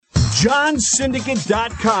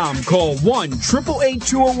JohnSyndicate.com. Call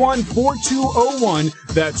 1-888-201-4201.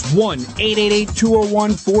 That's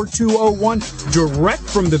 1-888-201-4201. Direct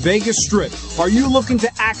from the Vegas Strip. Are you looking to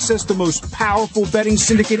access the most powerful betting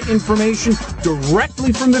syndicate information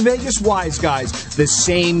directly from the Vegas Wise Guys? The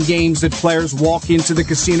same games that players walk into the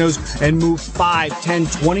casinos and move 5, 10,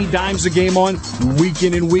 20 dimes a game on week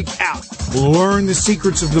in and week out. Learn the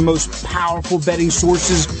secrets of the most powerful betting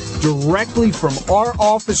sources directly from our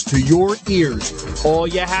office to your ears. All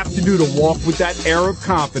you have to do to walk with that air of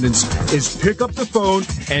confidence is pick up the phone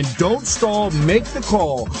and don't stall. Make the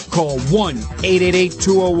call. Call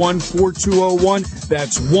 1-888-201-4201.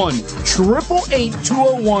 That's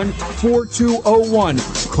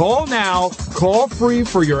 1-888-201-4201. Call now. Call free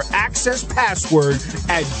for your access password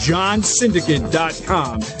at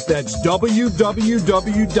johnsyndicate.com. That's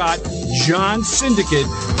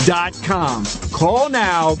www.johnsyndicate.com. Call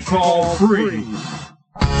now. Call free.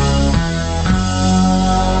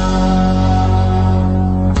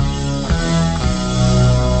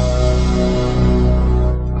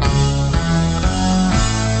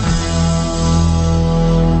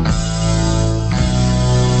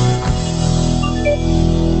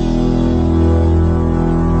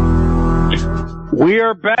 We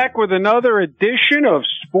are back with another edition of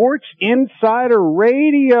Sports Insider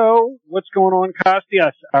Radio. What's going on, Costi?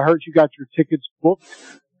 I heard you got your tickets booked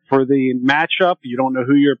for the matchup. You don't know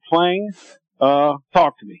who you're playing.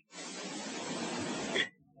 Talk to me.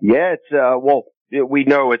 Yeah, it's we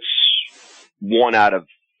know it's one out of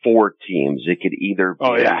 4 teams. It could either be.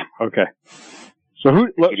 Oh yeah, okay. So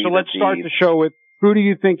let's start the show with who do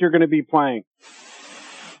you think you're going to be playing?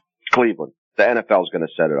 Cleveland. The NFL is going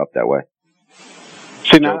to set it up that way.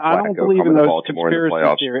 See, now, I don't believe in those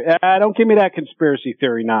conspiracy theories. Don't give me that conspiracy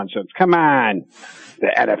theory nonsense. Come on. The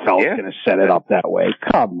NFL is going to set it up that way.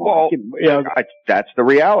 Come on. Well, that's the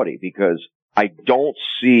reality, because I don't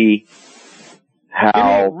see how. Give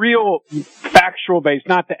me a real factual base,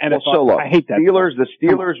 not the NFL. Well, so look, I hate that. The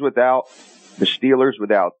Steelers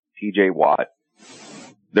without TJ Watt,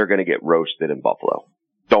 they're going to get roasted in Buffalo.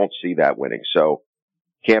 Don't see that winning. So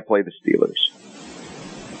can't play the Steelers.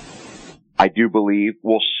 I do believe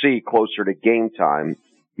we'll see closer to game time.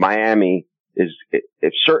 Miami is,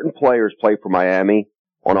 if certain players play for Miami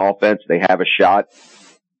on offense, they have a shot.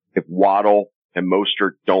 If Waddle and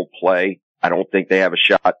Mostert don't play, I don't think they have a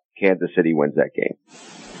shot. Kansas City wins that game.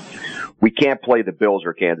 We can't play the Bills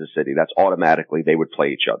or Kansas City. That's automatically they would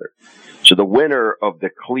play each other. So the winner of the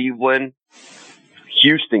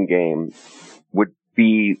Cleveland-Houston game would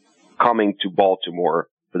be coming to Baltimore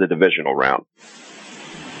for the divisional round.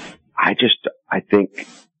 I think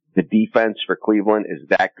the defense for Cleveland is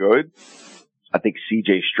that good. I think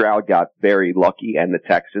C.J. Stroud got very lucky and the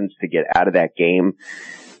Texans to get out of that game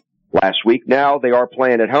last week. Now they are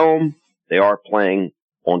playing at home. They are playing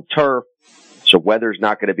on turf. So weather's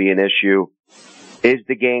not going to be an issue. Is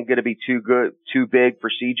the game going to be too big for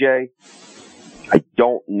C.J.? I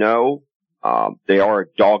don't know. They are a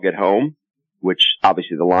dog at home, which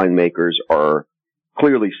obviously the line makers are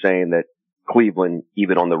clearly saying that Cleveland,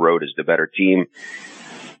 even on the road, is the better team.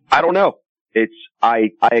 I don't know. I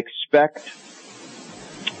expect,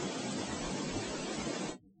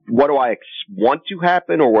 what do I want to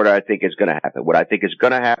happen, or what do I think is going to happen? What I think is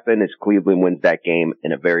going to happen is Cleveland wins that game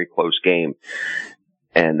in a very close game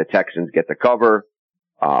and the Texans get the cover.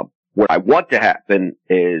 What I want to happen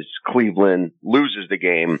is Cleveland loses the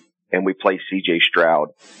game and we play C.J. Stroud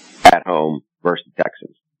at home versus the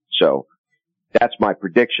Texans. So that's my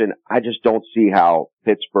prediction. I just don't see how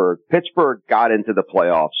Pittsburgh got into the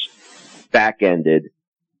playoffs back-ended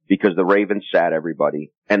because the Ravens sat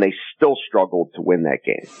everybody and they still struggled to win that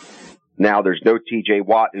game. Now there's no TJ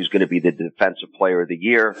Watt who's going to be the defensive player of the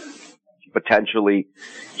year. Potentially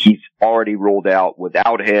he's already ruled out.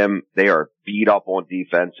 Without him, they are beat up on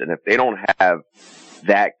defense. And if they don't have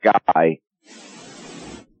that guy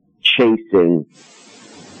chasing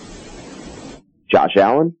Josh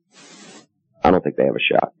Allen, I don't think they have a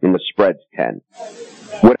shot. And the spread's 10.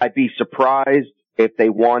 Would I be surprised if they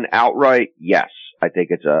won outright? Yes. I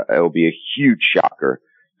think it'll be a huge shocker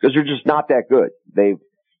because they're just not that good. They've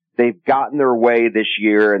gotten their way this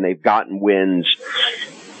year and they've gotten wins,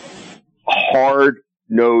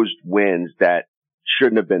 hard-nosed wins that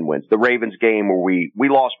shouldn't have been wins. The Ravens game where we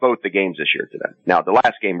lost both the games this year to them. Now the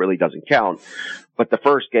last game really doesn't count, but the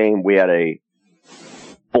first game we had a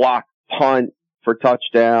block punt for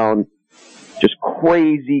touchdown. Just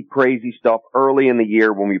crazy, crazy stuff early in the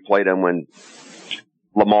year when we played them, when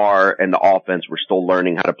Lamar and the offense were still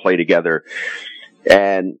learning how to play together.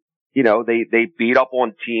 And you know, they beat up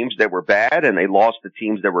on teams that were bad and they lost to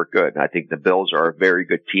teams that were good. And I think the Bills are a very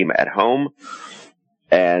good team at home.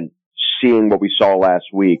 And seeing what we saw last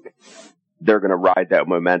week, they're going to ride that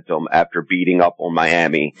momentum after beating up on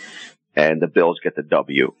Miami, and the Bills get the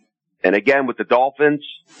W. And again, with the Dolphins,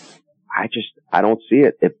 I don't see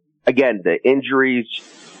it. Again, the injuries,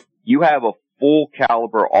 you have a full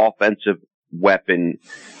caliber offensive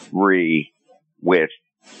weaponry with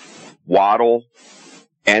Waddle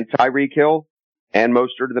and Tyreek Hill and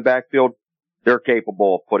Mostert in the backfield. They're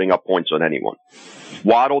capable of putting up points on anyone.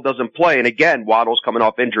 Waddle doesn't play. And again, Waddle's coming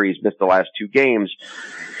off injuries, missed the last 2 games.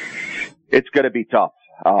 It's going to be tough.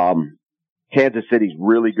 Kansas City's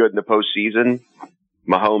really good in the postseason.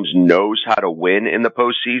 Mahomes knows how to win in the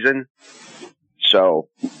postseason. So,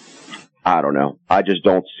 I don't know. I just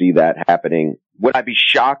don't see that happening. Would I be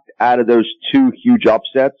shocked out of those 2 huge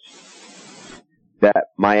upsets that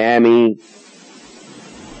Miami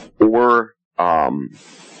or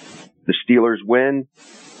the Steelers win?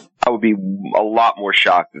 I would be a lot more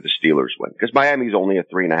shocked if the Steelers win, because Miami's only a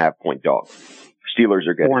 3.5 point dog. Steelers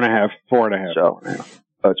are getting 4.5. So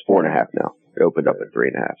it's 4.5 now. It opened up at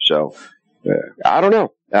 3.5. So I don't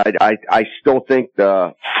know. I still think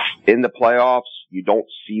in the playoffs you don't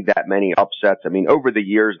see that many upsets. I mean, over the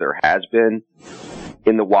years there has been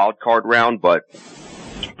in the wild card round, but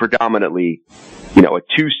predominantly, you know, a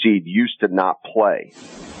 2 seed used to not play.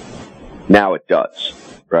 Now it does,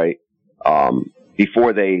 right?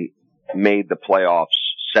 Before they made the playoffs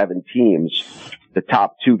 7 teams, the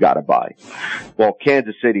top 2 got a bye. Well,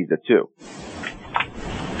 Kansas City's the 2.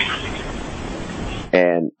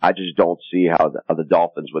 And I just don't see how the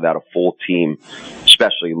Dolphins, without a full team,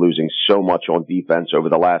 especially losing so much on defense over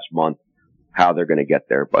the last month, how they're going to get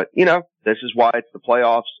there. But, you know, this is why it's the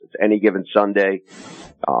playoffs. It's any given Sunday.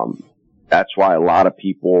 That's why a lot of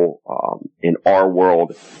people in our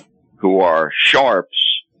world who are sharps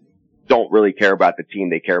don't really care about the team.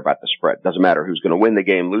 They care about the spread. Doesn't matter who's going to win the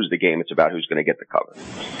game, lose the game. It's about who's going to get the cover.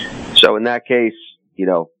 So in that case, you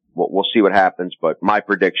know, we'll see what happens. But my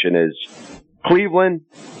prediction is Cleveland.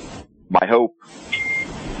 My hope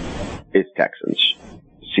is Texans.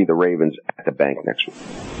 See the Ravens at the bank next week.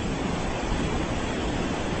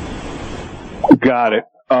 Got it.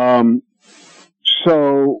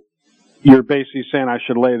 So you're basically saying I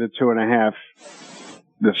should lay the 2.5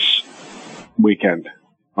 this weekend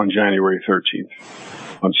on January 13th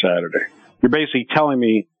on Saturday. You're basically telling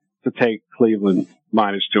me to take Cleveland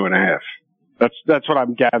minus 2.5. That's what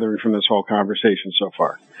I'm gathering from this whole conversation so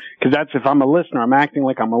far. Because that's, if I'm a listener, I'm acting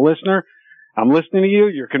like I'm a listener. I'm listening to you.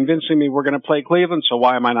 You're convincing me we're going to play Cleveland. So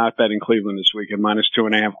why am I not betting Cleveland this weekend minus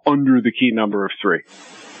 2.5 under the key number of 3?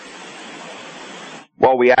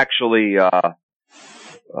 Well, we actually,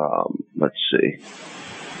 let's see.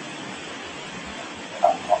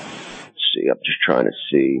 I'm just trying to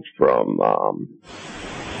see from,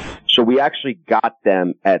 so we actually got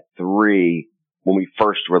them at 3 when we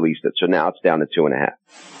first released it. So now it's down to 2.5.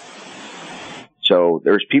 So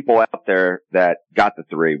there's people out there that got the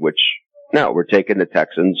 3, which no, we're taking the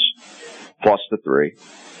Texans plus the 3.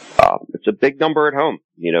 It's a big number at home.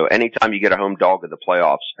 You know, anytime you get a home dog in the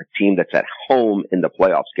playoffs, a team that's at home in the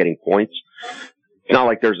playoffs getting points, it's not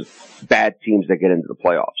like there's bad teams that get into the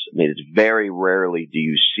playoffs. I mean, it's very rarely do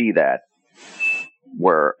you see that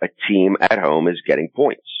where a team at home is getting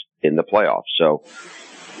points in the playoffs. So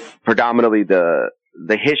predominantly the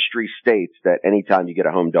history states that anytime you get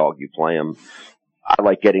a home dog, you play them. I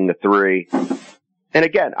like getting the 3. And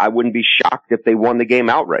again, I wouldn't be shocked if they won the game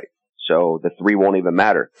outright. So the 3 won't even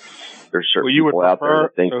matter. There's certain people out there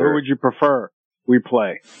that think. So who would you prefer we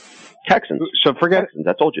play? Texans. So forget Texans.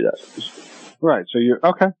 I told you that. Right. So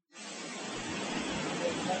okay.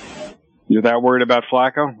 You're that worried about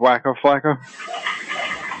Flacco? Flacco?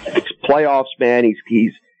 It's playoffs, man.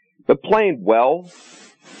 He's been playing well,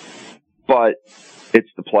 but it's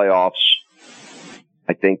the playoffs.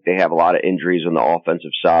 I think they have a lot of injuries on the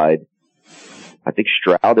offensive side. I think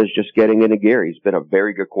Stroud is just getting into gear. He's been a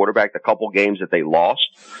very good quarterback. The couple games that they lost,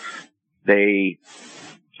 they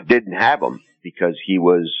didn't have him because he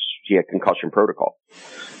had concussion protocol.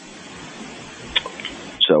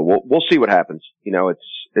 So we'll see what happens. You know,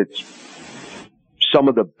 it's some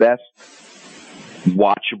of the best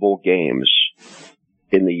watchable games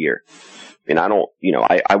in the year. And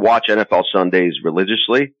I watch NFL Sundays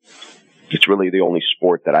religiously. It's really the only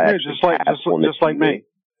sport that I actually just like me.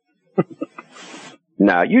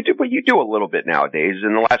 No, you do, but you do a little bit nowadays.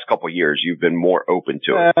 In the last couple of years, you've been more open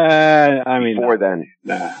to it. Before then,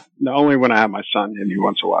 only when I have my son and he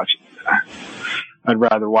wants to watch it. I'd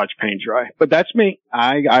rather watch paint dry, but that's me.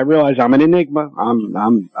 I realize I'm an enigma.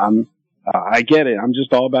 I'm I get it. I'm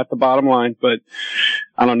just all about the bottom line, but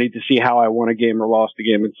I don't need to see how I won a game or lost a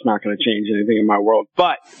game. It's not going to change anything in my world.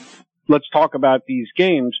 But let's talk about these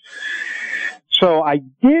games. So I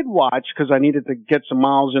did watch, because I needed to get some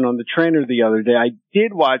miles in on the trainer the other day, I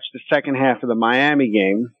did watch the second half of the Miami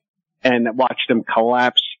game and watched them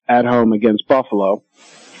collapse at home against Buffalo.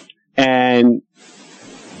 And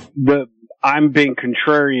I'm being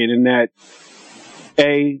contrarian in that,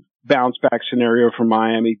 A, bounce back scenario for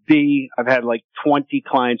Miami. B, I've had like 20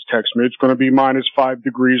 clients text me, it's going to be -5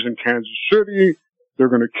 degrees in Kansas City. They're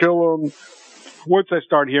going to kill them. Once I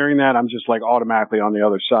start hearing that, I'm just like automatically on the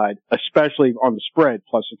other side, especially on the spread.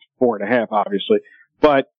 Plus it's 4.5, obviously.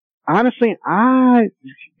 But honestly, I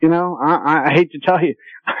hate to tell you,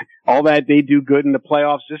 all that they do good in the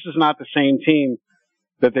playoffs. This is not the same team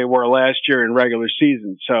that they were last year in regular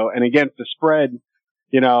season. So, and against the spread,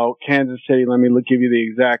 Kansas City, let me give you the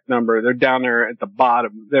exact number. They're down there at the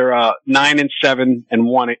bottom. They're 9-7 and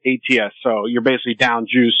 1 ATS. So you're basically down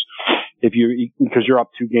juice because you're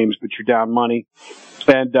up 2 games, but you're down money.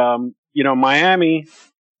 And Miami,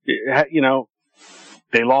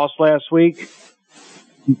 they lost last week.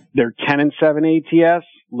 They're 10-7 ATS,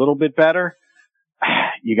 a little bit better.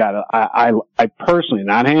 You gotta, I personally,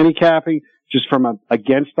 not handicapping, just from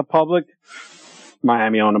against the public,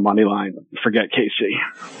 Miami on the money line. Forget KC.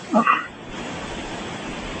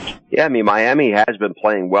 Yeah, I mean, Miami has been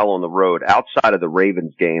playing well on the road outside of the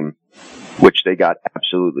Ravens game, which they got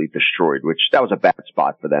absolutely destroyed, which that was a bad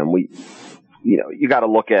spot for them. You got to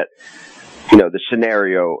look at, the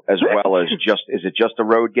scenario as well as is it just a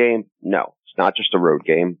road game? No, it's not just a road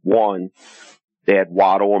game. One, they had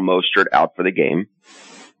Waddle and Mostert out for the game,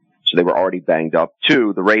 so they were already banged up.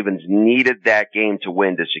 Two, the Ravens needed that game to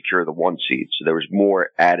win to secure the 1 seed, so there was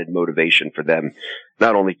more added motivation for them,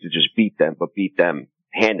 not only to just beat them, but beat them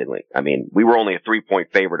handily. I mean, we were only a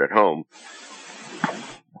 3-point favorite at home.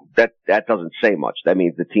 That doesn't say much. That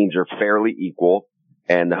means the teams are fairly equal,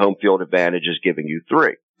 and the home field advantage is giving you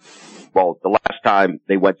 3. Well, the last time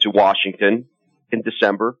they went to Washington in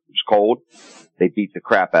December, it was cold. They beat the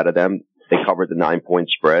crap out of them. They covered the 9-point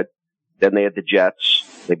spread. Then they had the Jets.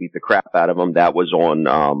 They beat the crap out of them. That was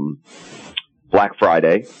on Black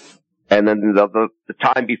Friday. And then the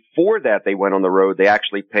time before that, they went on the road. They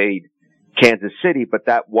actually played Kansas City, but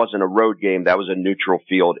that wasn't a road game. That was a neutral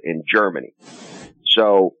field in Germany.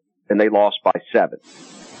 So, and they lost by 7.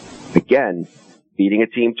 Again, beating a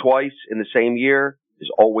team twice in the same year is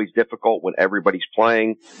always difficult when everybody's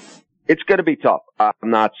playing. It's going to be tough. I'm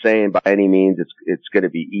not saying by any means it's going to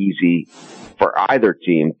be easy for either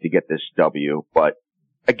team to get this W, but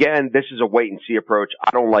again, this is a wait and see approach. I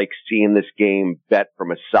don't like seeing this game bet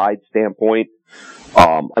from a side standpoint,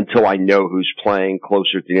 until I know who's playing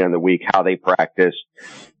closer to the end of the week, how they practice.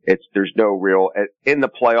 There's no real, in the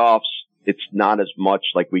playoffs, it's not as much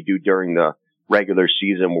like we do during the regular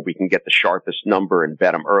season where we can get the sharpest number and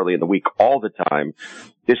bet them early in the week all the time.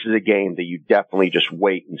 This is a game that you definitely just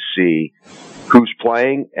wait and see who's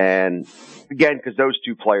playing. And again, because those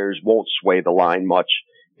 2 players won't sway the line much,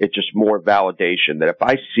 it's just more validation that if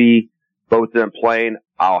I see both of them playing,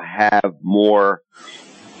 I'll have more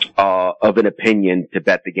of an opinion to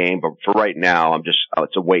bet the game. But for right now,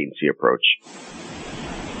 it's a wait and see approach.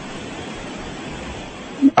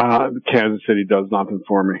 Kansas City does nothing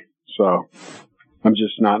for me. So I'm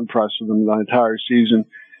just not impressed with them the entire season.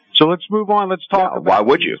 So let's move on. Let's talk about. Why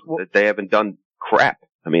would you? They haven't done crap.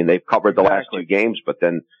 I mean, they've covered the last 2 games, but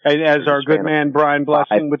then. And as our good man Brian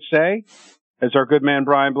Blessing would say,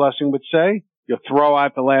 you throw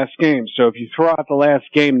out the last game. So if you throw out the last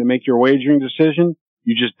game to make your wagering decision,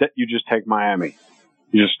 you just take Miami.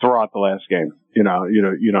 You just throw out the last game. You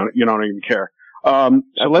don't even care. But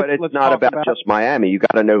it's not about just Miami. You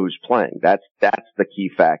got to know who's playing. That's the key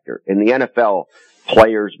factor. In the NFL,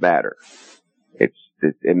 players matter.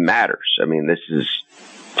 It matters. I mean, this is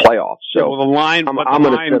playoffs. So the line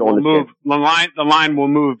will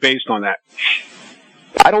move based on that.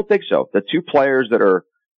 I don't think so. The 2 players that are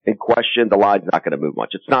in question, the line's not going to move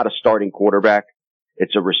much. It's not a starting quarterback.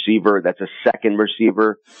 It's a receiver. That's a second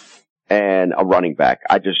receiver and a running back.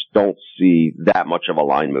 I just don't see that much of a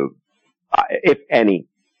line move, if any,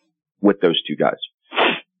 with those 2 guys.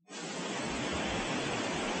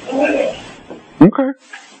 Okay.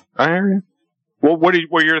 I hear you. Well, what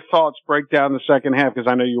were your thoughts? Break down the second half,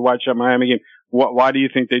 because I know you watched that Miami game. Why do you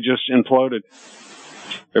think they just imploded?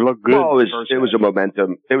 They looked good. Well, it was a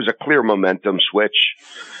momentum. It was a clear momentum switch.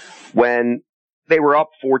 When they were up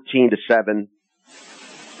 14-7,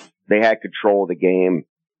 they had control of the game.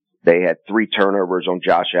 They had 3 turnovers on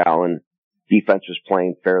Josh Allen. Defense was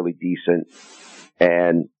playing fairly decent.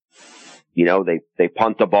 And They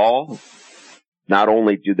punt the ball. Not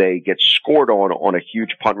only do they get scored on a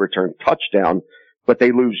huge punt return touchdown, but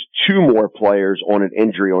they lose 2 more players on an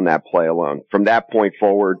injury on that play alone. From that point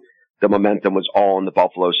forward, the momentum was all on the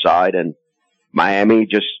Buffalo side, and Miami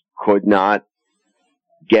just could not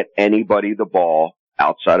get anybody the ball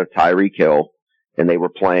outside of Tyreek Hill, and they were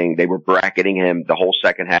bracketing him the whole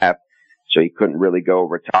second half, so he couldn't really go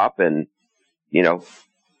over top. And,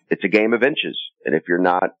 it's a game of inches. And if you're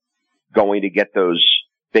not going to get those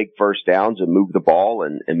big first downs and move the ball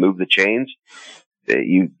and move the chains,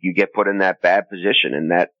 you get put in that bad position.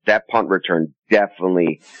 And that punt return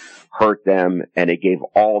definitely hurt them, and it gave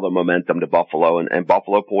all the momentum to Buffalo, and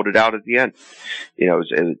Buffalo pulled it out at the end.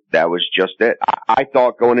 That was just it. I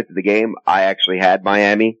thought going into the game, I actually had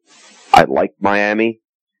Miami. I liked Miami.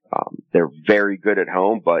 They're very good at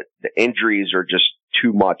home, but the injuries are just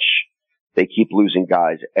too much. They keep losing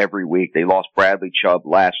guys every week. They lost Bradley Chubb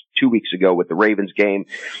 2 weeks ago with the Ravens game,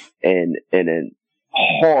 and a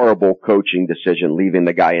horrible coaching decision leaving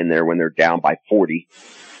the guy in there when they're down by 40.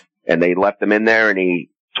 And they left him in there, and he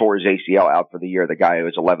tore his ACL out for the year. The guy who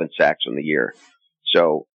has 11 sacks in the year.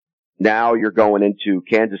 So now you're going into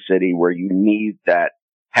Kansas City where you need that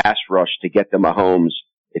pass rush to get the Mahomes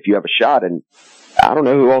if you have a shot. And I don't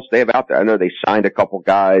know who else they have out there. I know they signed a couple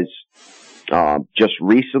guys just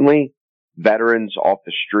recently, veterans off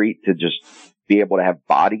the street, to just be able to have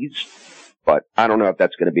bodies. But I don't know if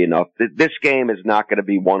that's going to be enough. This game is not going to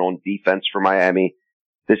be one on defense for Miami.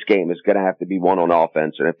 This game is going to have to be one on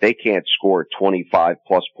offense. And if they can't score 25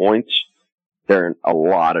 plus points, they're in a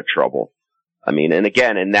lot of trouble. I mean, and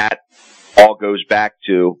again, and that all goes back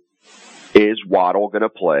to, is Waddle going to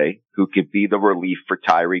play? Who could be the relief for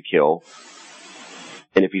Tyreek Hill?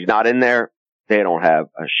 And if he's not in there, they don't have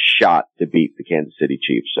a shot to beat the Kansas City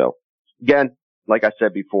Chiefs. So again, like I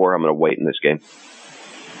said before, I'm going to wait in this game.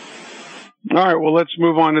 All right, well, let's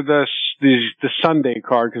move on to the Sunday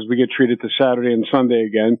card, because we get treated to Saturday and Sunday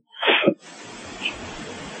again.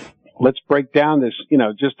 Let's break down this,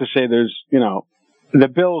 just to say there's, the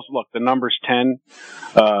Bills, look, the number's 10.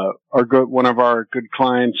 Our good, one of our good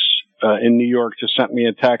clients in New York just sent me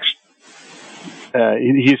a text.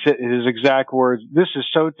 He said his exact words, "This is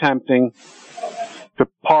so tempting to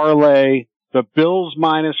parlay the Bills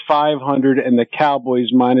minus 500 and the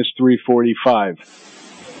Cowboys minus 345.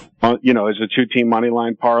 As a 2-team money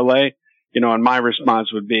line parlay." And my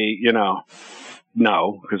response would be,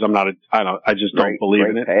 no, because I just don't believe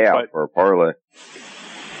in it. Payout for a parlay.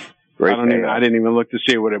 I didn't even look to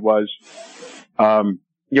see what it was.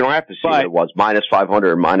 You don't have to see what it was. Minus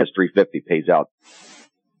 500 or minus 350 pays out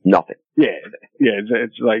nothing. Yeah.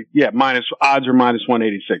 It's like, minus odds are minus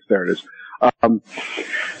 186. There it is.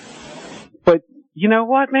 But you know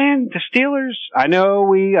what, man? The Steelers, I know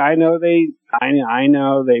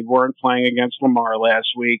they weren't playing against Lamar last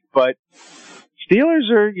week, but Steelers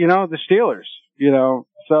are, the Steelers,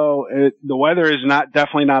 so the weather is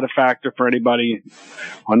definitely not a factor for anybody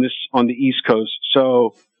on the East Coast.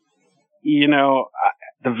 So,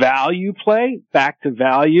 the value play, back to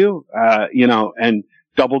value, and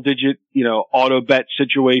double digit, auto bet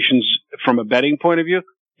situations from a betting point of view,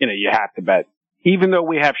 you have to bet. Even though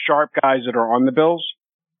we have sharp guys that are on the Bills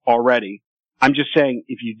already, I'm just saying,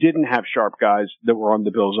 if you didn't have sharp guys that were on the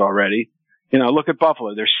Bills already, look at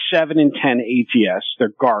Buffalo. They're 7-10 ATS.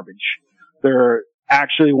 They're garbage. They're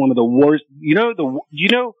actually one of the worst.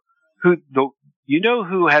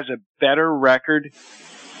 Who has a better record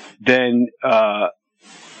than,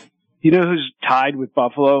 who's tied with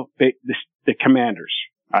Buffalo? The Commanders.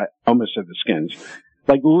 I almost said the Skins.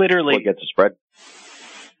 Like literally. What gets the spread?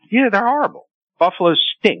 Yeah, they're horrible. Buffalo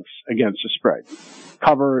stinks against the spread.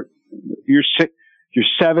 You're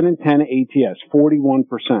 7-10 ATS,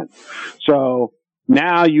 41%. So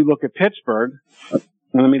now you look at Pittsburgh.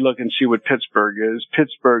 Let me look and see what Pittsburgh is.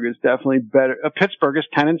 Pittsburgh is definitely better. Pittsburgh is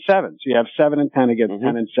 10-7. So you have 7-10 against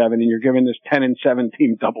 10-7, and you're giving this 10-7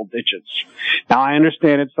 team double digits. Now I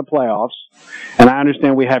understand it's the playoffs, and I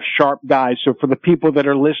understand we have sharp guys. So for the people that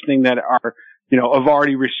are listening that are, have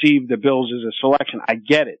already received the Bills as a selection, I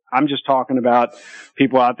get it. I'm just talking about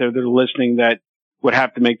people out there that are listening that would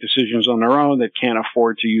have to make decisions on their own, that can't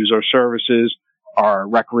afford to use our services, are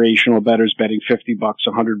recreational bettors betting $50,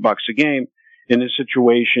 $100 a game. In this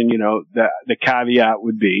situation, the caveat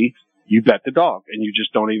would be you bet the dog and you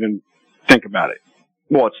just don't even think about it.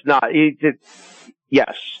 Well, it's not.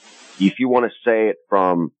 Yes, if you want to say it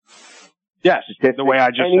from the way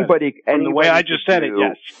I just said it. From the way I just said it,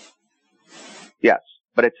 yes. Yes,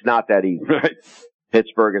 but it's not that easy. Right.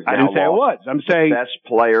 Pittsburgh is now I didn't say it was. I'm saying the best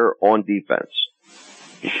player on defense.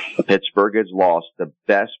 Pittsburgh has lost the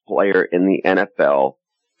best player in the NFL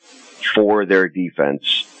for their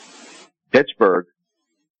defense. Pittsburgh,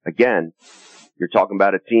 again, you're talking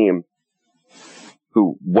about a team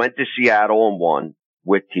who went to Seattle and won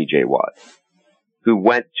with TJ Watt, who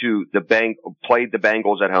went to played the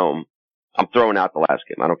Bengals at home. I'm throwing out the last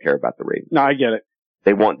game. I don't care about the Ravens. No, I get it.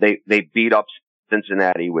 They beat up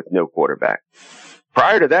Cincinnati with no quarterback.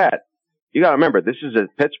 Prior to that, you gotta remember, this is a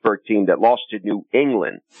Pittsburgh team that lost to New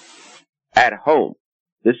England at home.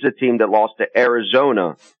 This is a team that lost to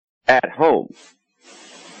Arizona at home.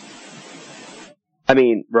 I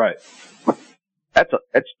mean, right. That's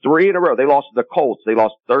 3 in a row. They lost to the Colts. They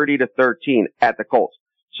lost 30-13 at the Colts.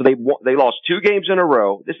 So they lost 2 games in a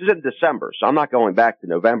row. This is in December, so I'm not going back to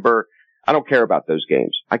November. I don't care about those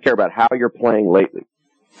games. I care about how you're playing lately.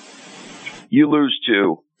 You lose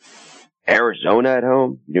to Arizona at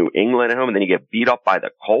home, New England at home, and then you get beat up by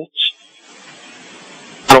the Colts.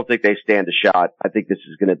 I don't think they stand a shot. I think this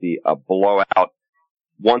is going to be a blowout.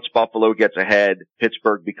 Once Buffalo gets ahead,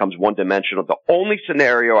 Pittsburgh becomes one-dimensional. The only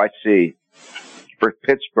scenario I see for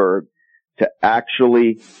Pittsburgh to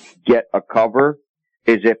actually get a cover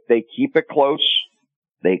is if they keep it close,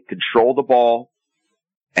 they control the ball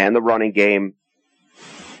and the running game,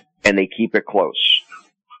 and they keep it close,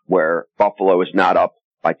 where Buffalo is not up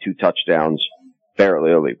by 2 touchdowns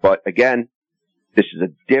fairly early. But again, this is a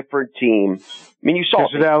different team. I mean, you saw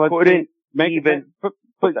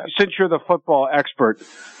But since you're the football expert,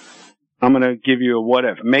 I'm going to give you a what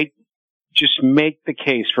if. Just make the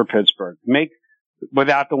case for Pittsburgh.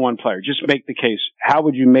 Without the one player, just make the case. How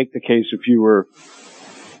would you make the case if you were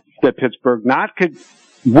that Pittsburgh could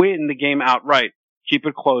win the game outright, keep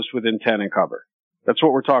it close within 10 and cover? That's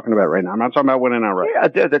what we're talking about right now. I'm not talking about winning outright.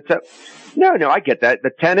 Yeah, no, I get that.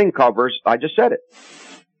 The 10 and covers, I just said it.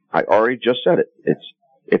 I already just said it. It's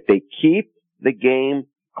if they keep the game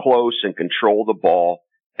close and control the ball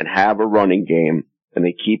and have a running game, and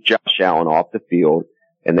they keep Josh Allen off the field,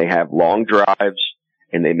 and they have long drives,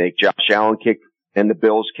 and they make Josh Allen kick, and the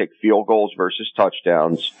Bills kick field goals versus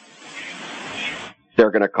touchdowns,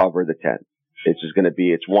 they're going to cover the 10.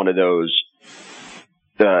 It's one of those,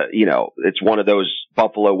 it's one of those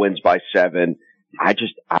Buffalo wins by 7. I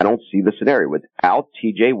don't see the scenario. Without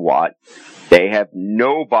TJ Watt, they have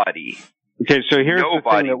nobody. Okay, so here's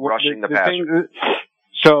nobody the thing rushing the passer.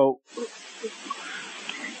 So,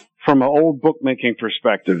 from an old bookmaking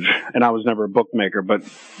perspective, and I was never a bookmaker, but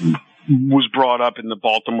was brought up in the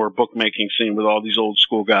Baltimore bookmaking scene with all these old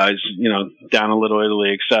school guys, down in Little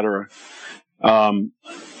Italy, et cetera. And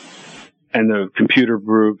the computer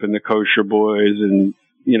group and the kosher boys and,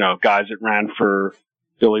 guys that ran for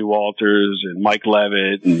Billy Walters and Mike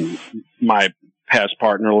Levitt and my past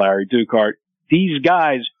partner, Larry Ducart. These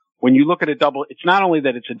guys, when you look at it's not only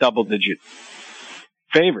that it's a double digit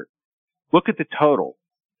favorite. Look at the total.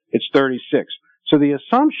 It's 36. So the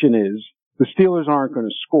assumption is the Steelers aren't going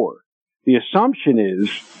to score. The assumption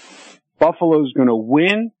is Buffalo's going to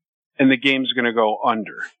win and the game's going to go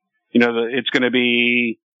under. It's going to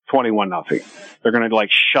be 21-0. They're going to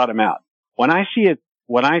shut them out. When I see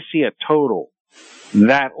a total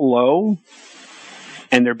that low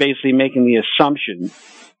and they're basically making the assumption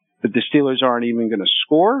that the Steelers aren't even going to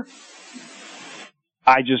score,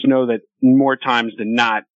 I just know that more times than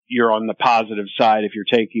not, you're on the positive side if you're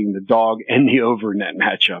taking the dog and the over in that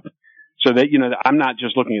matchup. So that, I'm not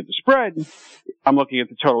just looking at the spread. I'm looking at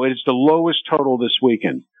the total. It's the lowest total this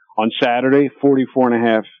weekend. On Saturday,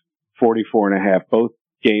 44.5, 44.5. Both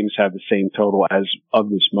games have the same total as of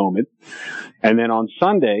this moment. And then on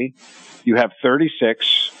Sunday, you have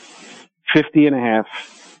 36, 50.5,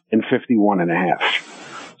 and 51.5.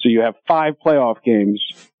 So you have 5 playoff games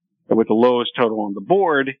with the lowest total on the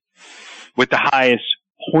board with the highest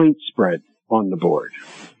point spread on the board.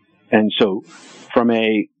 And so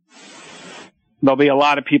there'll be a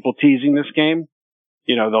lot of people teasing this game.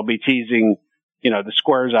 They'll be teasing, the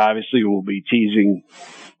squares obviously will be teasing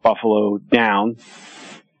Buffalo down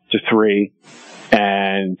to 3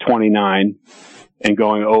 and 29 and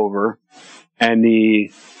going over. And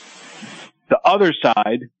the other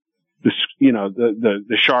side, the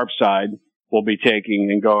sharp side will be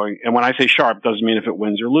taking and going. And when I say sharp, doesn't mean if it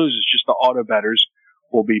wins or loses, just the auto bettors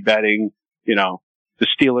will be betting, the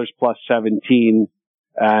Steelers plus 17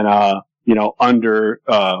 and, under,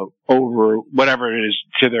 over, whatever it is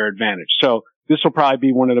to their advantage. So this will probably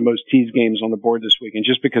be one of the most teased games on the board this weekend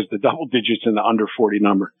just because the double digits and the under 40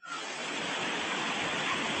 number.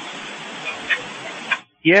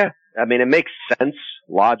 Yeah. I mean, it makes sense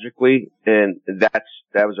logically, and that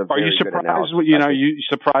was a very good analysis. Are you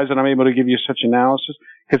surprised that I'm able to give you such analysis?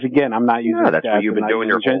 Because again, I'm not using. No, that's what you've been doing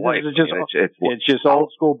your whole life. It's just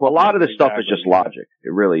old school. A lot of the stuff is just logic.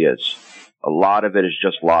 It really is. A lot of it is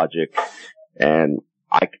just logic. And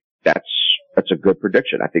that's a good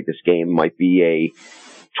prediction. I think this game might be a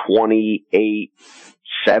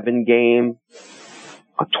 28-7 game,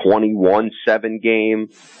 a 21-7 game.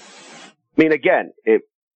 I mean, again,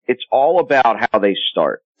 it's all about how they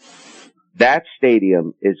start. That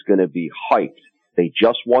stadium is going to be hyped. They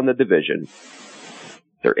just won the division.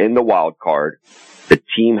 They're in the wild card. The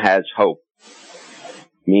team has hope,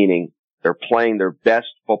 meaning they're playing their best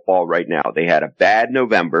football right now. They had a bad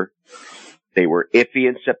November. They were iffy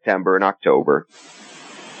in September and October.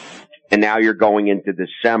 And now you're going into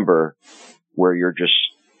December where you're just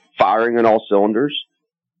firing on all cylinders.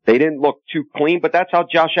 They didn't look too clean, but that's how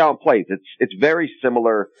Josh Allen plays. It's very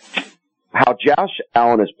similar. How Josh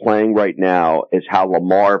Allen is playing right now is how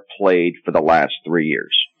Lamar played for the last 3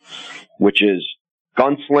 years, which is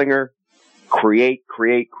gunslinger, create,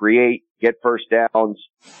 get first downs,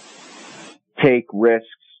 take risks,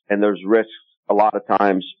 and those risks a lot of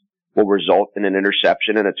times will result in an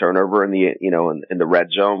interception and a turnover in the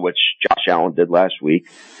red zone, which Josh Allen did last week.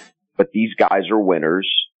 But these guys are winners,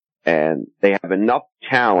 and they have enough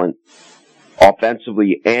talent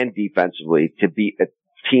offensively and defensively to beat a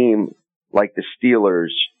team like the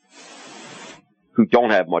Steelers who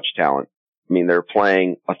don't have much talent. I mean, they're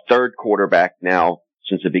playing a third quarterback now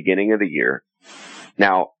since the beginning of the year.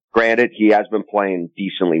 Now, granted, he has been playing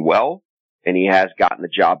decently well, and he has gotten the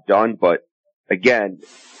job done, but again,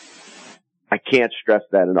 I can't stress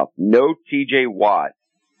that enough. No TJ Watt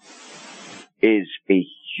is a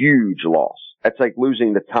huge loss. That's like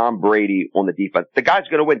losing to Tom Brady on the defense. The guy's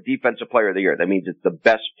going to win Defensive Player of the Year. That means it's the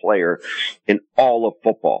best player in all of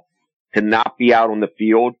football. To not be out on the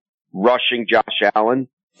field, rushing Josh Allen.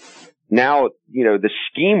 Now, the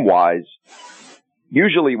scheme-wise,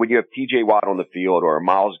 usually when you have TJ Watt on the field or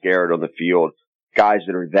Myles Garrett on the field, guys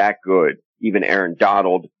that are that good, even Aaron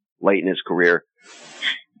Donald late in his career,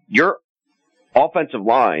 your offensive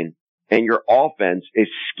line and your offense is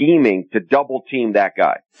scheming to double team that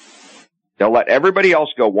guy. They'll let everybody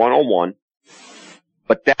else go one-on-one,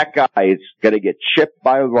 but that guy is going to get chipped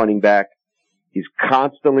by a running back. He's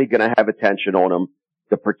constantly going to have attention on him.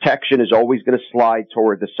 The protection is always going to slide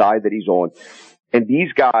toward the side that he's on. And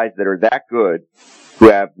these guys that are that good, who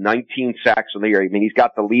have 19 sacks on the year, I mean, he's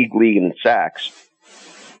got the league in sacks,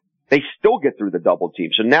 they still get through the double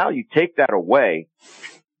team. So now you take that away,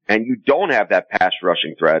 and you don't have that pass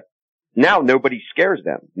rushing threat. Now nobody scares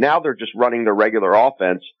them. Now they're just running their regular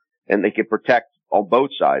offense, and they can protect on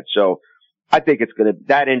both sides. So I think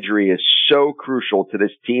that injury is so crucial to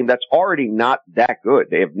this team that's already not that good.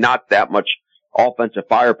 They have not that much offensive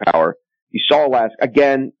firepower. You saw the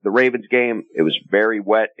Ravens game, it was very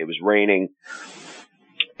wet. It was raining.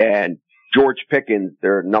 And George Pickens,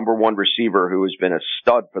 their number one receiver, who has been a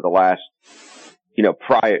stud for the last,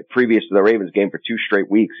 previous to the Ravens game for 2 straight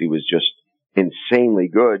weeks, he was just insanely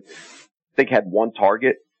good. I think had 1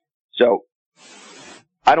 target. So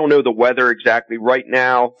I don't know the weather exactly right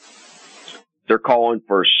now. They're calling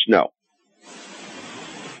for snow.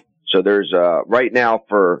 So there's, right now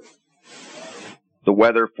for the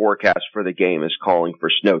weather forecast for the game is calling for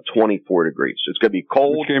snow, 24 degrees. So it's going to be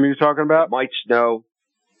cold. Which game are you talking about? It might snow.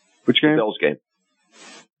 Which game? The Bills game.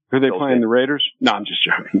 Who are they playing? Game. The Raiders? No, I'm just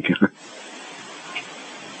joking.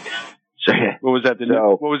 So, what was that?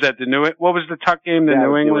 What was the Tuck game? The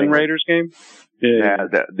New England Raiders game? Yeah,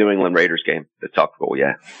 the New England Raiders game. The Tuck Bowl,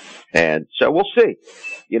 yeah. And so we'll see.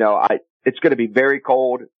 It's going to be very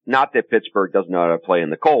cold. Not that Pittsburgh doesn't know how to play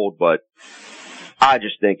in the cold, but I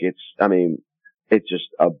just think it's just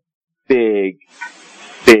a big.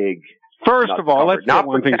 First of all, let's get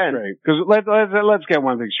one thing straight. Because let's get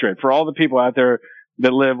one thing straight. For all the people out there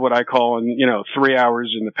that live what I call in, 3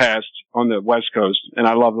 hours in the past on the West Coast, and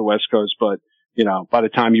I love the West Coast, but, by the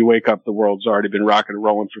time you wake up, the world's already been rocking and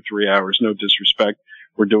rolling for 3 hours. No disrespect.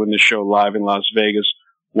 We're doing this show live in Las Vegas,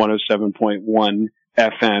 107.1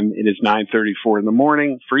 FM. It is 9:34 in the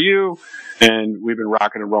morning for you, and we've been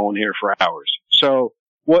rocking and rolling here for hours. So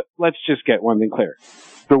let's just get one thing clear.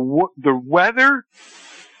 The weather,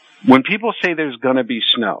 when people say there's going to be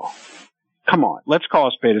snow, come on, let's call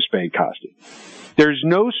a spade, Costi. There's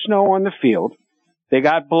no snow on the field. They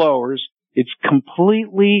got blowers. It's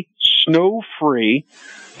completely snow-free.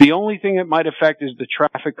 The only thing it might affect is the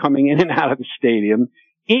traffic coming in and out of the stadium.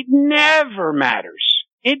 It never matters.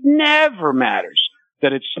 It never matters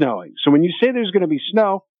that it's snowing. So when you say there's going to be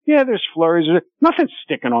snow, yeah, there's flurries. Nothing's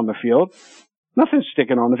sticking on the field.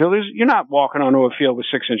 You're not walking onto a field with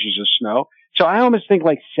 6 inches of snow. So I almost think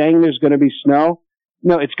like saying there's going to be snow.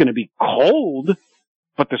 No, it's going to be cold,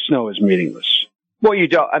 but the snow is meaningless. Well,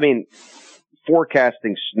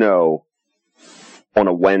 forecasting snow on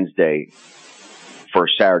a Wednesday for a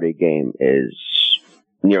Saturday game is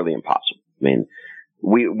nearly impossible. I mean,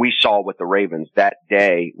 we saw with the Ravens that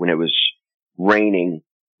day when it was raining,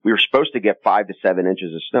 we were supposed to get 5 to 7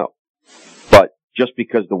 inches of snow, but just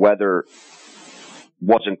because the weather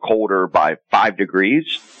wasn't colder by 5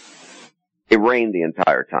 degrees, it rained the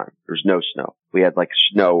entire time. There's no snow. We had like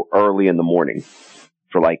snow early in the morning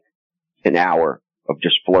for like an hour of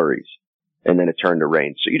just flurries, and then it turned to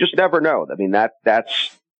rain. So you just never know. I mean,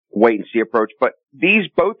 that's wait and see approach. But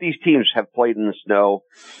both these teams have played in the snow.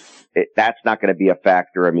 That's not going to be a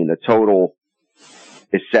factor. I mean, the total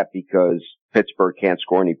is set because Pittsburgh can't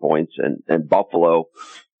score any points, and Buffalo,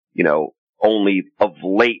 only of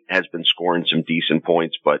late has been scoring some decent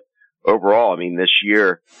points. But overall, I mean, this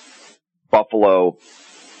year, Buffalo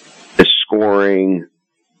is scoring,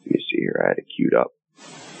 let me see here, I had it queued up,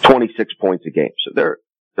 26 points a game. So they're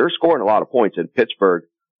scoring a lot of points, and Pittsburgh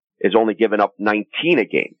is only giving up 19 a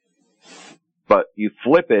game. But you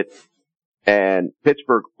flip it, and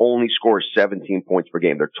Pittsburgh only scores 17 points per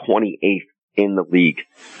game. They're 28th in the league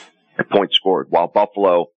at points scored, while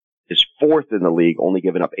Buffalo is 4th in the league, only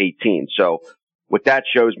giving up 18. So what that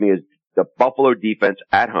shows me is the Buffalo defense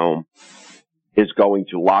at home is going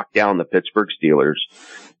to lock down the Pittsburgh Steelers.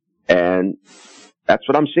 And that's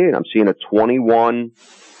what I'm seeing. I'm seeing a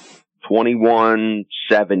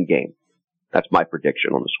 21-7 game. That's my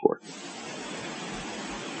prediction on the score.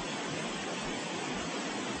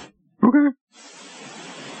 Okay.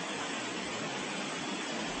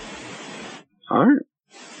 All right.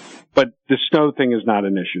 But the snow thing is not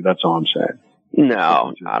an issue. That's all I'm saying.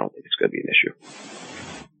 No, I don't think it's going to be an issue.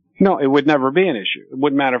 No, it would never be an issue. It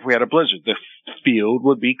wouldn't matter if we had a blizzard. The field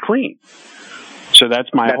would be clean. So that's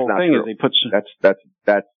whole thing. Is they put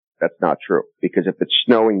that's not true, because if it's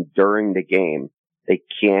snowing during the game, they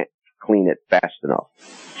can't clean it fast enough.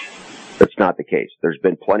 That's not the case. There's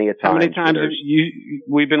been plenty of times. How many times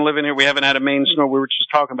we've been living here? We haven't had a main snow. We were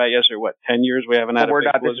just talking about yesterday. 10 years we haven't had a big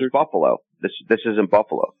blizzard? This is Buffalo. This isn't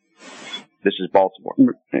Buffalo. This is Baltimore.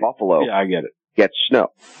 Buffalo. Yeah, I get it. Gets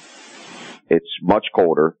snow. It's much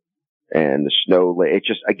colder, and the snow. It's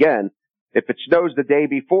just, again, if it snows the day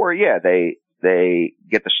before, yeah, they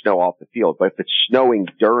get the snow off the field. But if it's snowing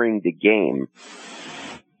during the game,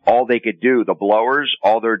 all they could do, the blowers,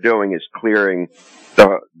 all they're doing is clearing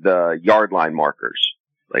the yard line markers.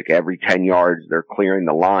 Like every 10 yards, they're clearing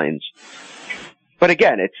the lines. But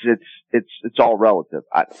again, it's all relative.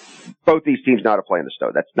 Both these teams know how to play in the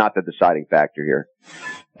snow. That's not the deciding factor here.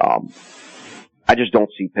 I just don't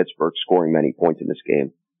see Pittsburgh scoring many points in this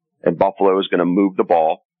game. And Buffalo is going to move the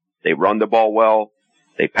ball. They run the ball well.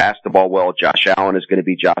 They pass the ball well. Josh Allen is going to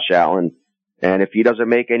be Josh Allen. And if he doesn't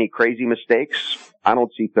make any crazy mistakes, I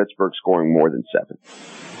don't see Pittsburgh scoring more than 7.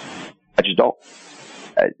 I just don't.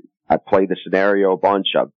 I played the scenario a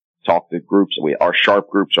bunch. I've talked to groups. Our sharp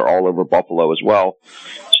groups are all over Buffalo as well.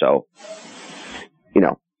 So,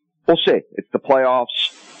 we'll see. It's the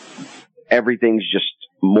playoffs. Everything's just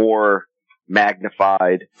more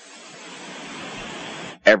magnified.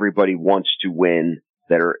 Everybody wants to win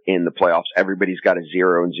that are in the playoffs. Everybody's got a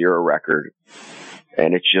 0-0 record,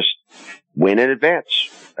 and it's just win in advance.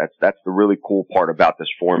 That's the really cool part about this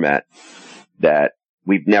format that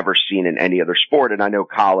we've never seen in any other sport. And I know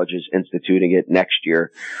college is instituting it next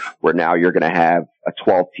year, where now you're going to have a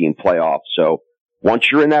 12-team playoff. So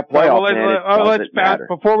once you're in that playoff, let's matter.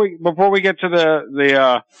 Before we get to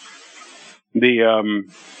the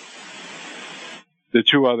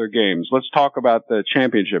 2 other games, let's talk about the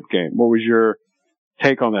championship game. What was your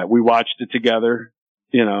take on that? We watched it together.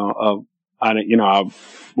 What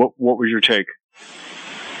was your take?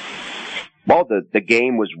 Well, the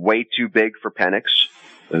game was way too big for Penix,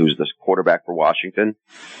 who's the quarterback for Washington.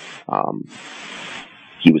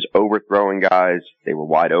 He was overthrowing guys. They were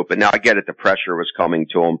wide open. Now, I get it. The pressure was coming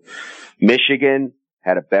to him. Michigan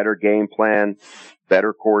had a better game plan,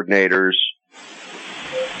 better coordinators.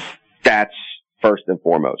 That's first and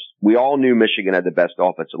foremost. We all knew Michigan had the best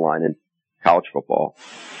offensive line in college football.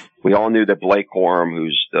 We all knew that Blake Corum,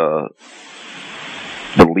 who's the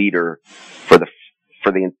leader for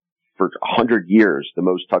 100 years, the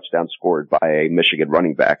most touchdowns scored by a Michigan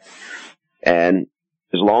running back. And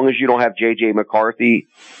as long as you don't have J.J. McCarthy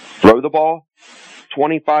throw the ball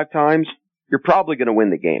 25 times, you're probably going to win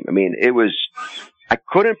the game. I mean, I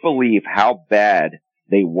couldn't believe how bad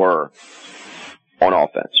they were on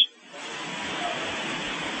offense.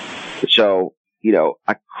 So,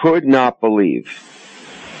 I could not believe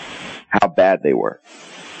how bad they were.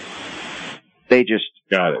 They just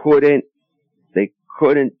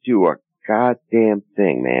couldn't do a goddamn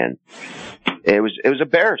thing, man. It was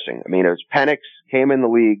embarrassing. I mean, it was Penix came in the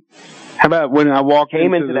league. How about when I walked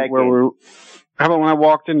into that game? How about when I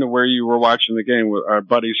walked into where you were watching the game with our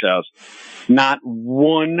buddy's house? Not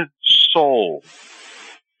one soul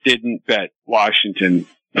didn't bet Washington.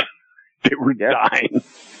 They were dying.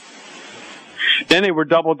 Then they were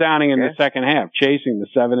double downing in the second half, chasing the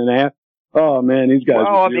 7.5. Oh man, these guys.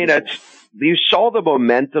 Well, I mean, you saw the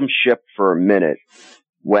momentum shift for a minute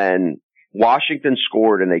when Washington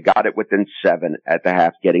scored and they got it within 7 at the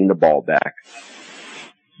half, getting the ball back.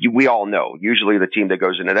 We all know, usually the team that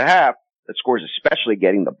goes into the half that scores, especially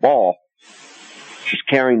getting the ball, is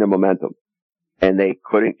carrying the momentum. And they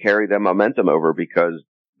couldn't carry the momentum over because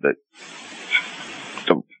the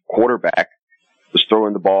quarterback was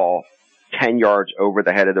throwing the ball 10 yards over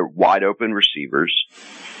the head of the wide open receivers.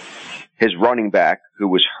 His running back, who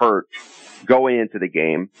was hurt going into the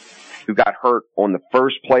game, who got hurt on the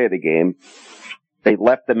first play of the game, they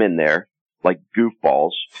left them in there like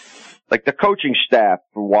goofballs. Like the coaching staff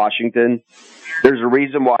for Washington, there's a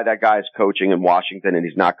reason why that guy is coaching in Washington and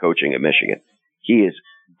he's not coaching at Michigan. He is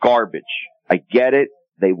garbage. I get it.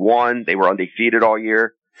 They won. They were undefeated all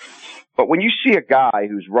year. But when you see a guy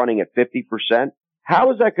who's running at 50%,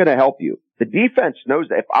 how is that going to help you? The defense knows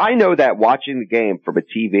that. If I know that watching the game from a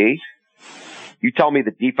TV, you tell me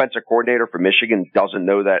the defensive coordinator for Michigan doesn't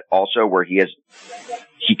know that also, where he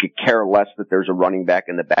could care less that there's a running back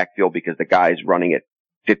in the backfield because the guy's running at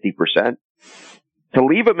 50%. To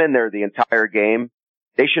leave him in there the entire game,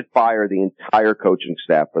 they should fire the entire coaching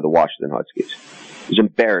staff for the Washington Huskies. It's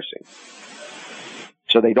embarrassing.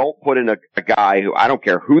 So they don't put in a guy who, I don't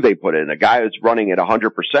care who they put in, a guy who's running at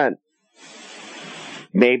 100%.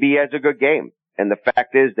 Maybe he has a good game. And the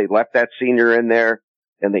fact is they left that senior in there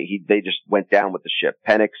and they just went down with the ship.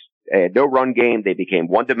 Penix had no run game. They became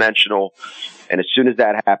one-dimensional. And as soon as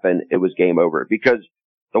that happened, it was game over because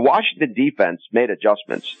the Washington defense made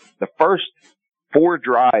adjustments. The first 4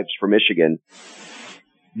 drives for Michigan,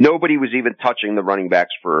 nobody was even touching the running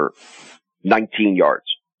backs for 19 yards.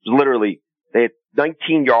 It was literally, they had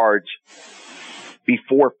 19 yards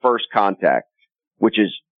before first contact, which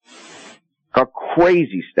is a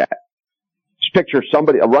crazy stat. Just picture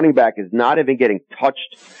a running back is not even getting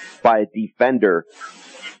touched by a defender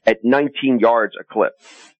at 19 yards a clip.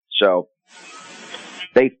 So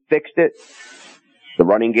they fixed it. The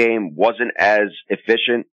running game wasn't as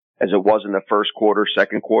efficient as it was in the first quarter,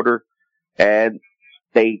 second quarter, and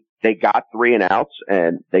they got 3 and outs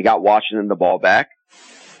and they got Washington the ball back.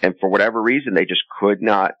 And for whatever reason, they just could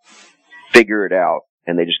not figure it out.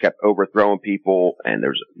 And they just kept overthrowing people. And there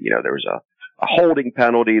was a holding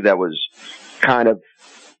penalty that was kind of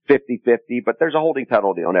 50-50, but there's a holding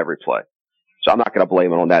penalty on every play. So I'm not going to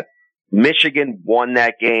blame it on that. Michigan won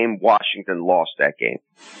that game. Washington lost that game.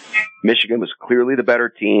 Michigan was clearly the better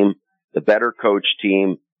team, the better coach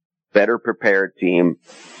team, better prepared team,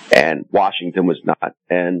 and Washington was not.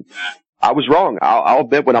 And I was wrong. I'll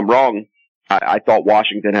admit when I'm wrong. I thought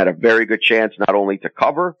Washington had a very good chance not only to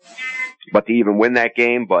cover, but to even win that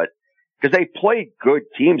game. But because they played good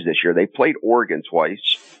teams this year. They played Oregon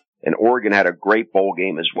twice, and Oregon had a great bowl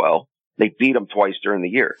game as well. They beat them twice during the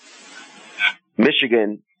year.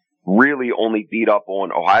 Michigan really only beat up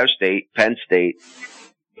on Ohio State, Penn State.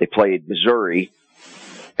 They played Missouri,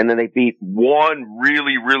 and then they beat one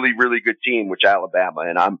really, really, really good team, which Alabama.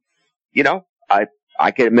 And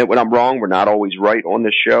I can admit when I'm wrong. We're not always right on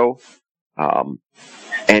this show.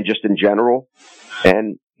 And just in general,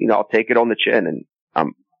 and, I'll take it on the chin, and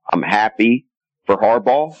I'm happy for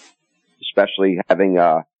Harbaugh, especially having,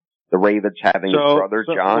 the Ravens having his brother,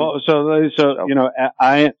 John.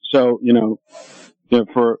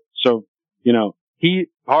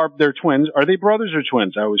 They're twins. Are they brothers or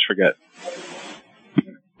twins? I always forget.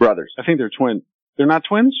 Brothers. I think they're twins. They're not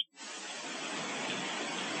twins?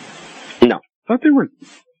 No. I thought they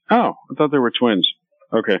were twins.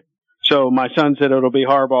 Okay. So my son said it'll be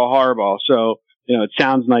Harbaugh. So, it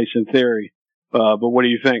sounds nice in theory. But what do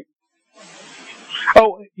you think?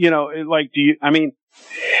 Oh, you're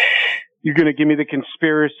going to give me the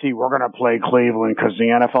conspiracy. We're going to play Cleveland because the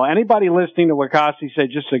NFL. Anybody listening to what Costi said,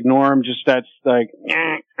 just ignore him. Just that's like.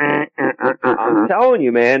 I'm telling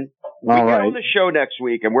you, man. We get on the show next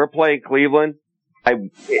week and we're playing Cleveland. It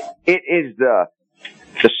is the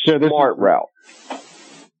smart route.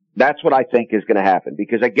 That's what I think is going to happen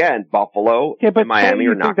because again, Buffalo and Miami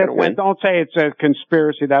are not going to win. Don't say it's a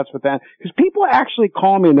conspiracy. That's what because people actually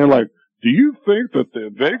call me and they're like, do you think that the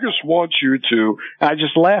Vegas wants you to? And I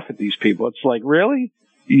just laugh at these people. It's like, really?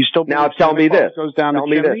 You still now tell me this. Goes down tell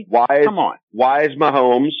the me chimney? This. Come on. Why is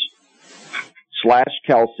Mahomes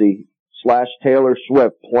 /Kelsey /Taylor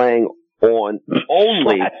Swift playing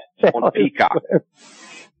only on Peacock.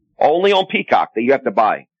 Only on Peacock that you have to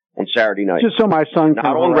buy on Saturday night. Just so my son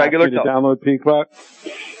not on regular to download Peacock.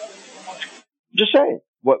 Just saying.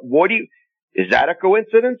 What do you? Is that a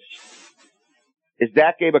coincidence? Is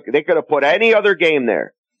that game? They could have put any other game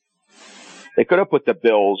there. They could have put the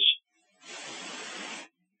Bills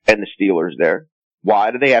and the Steelers there.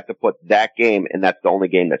 Why do they have to put that game, and that's the only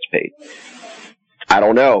game that's paid? I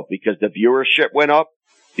don't know, because the viewership went up,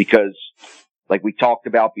 because like we talked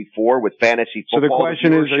about before with fantasy football. So the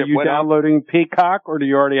question is, are you downloading Peacock, or do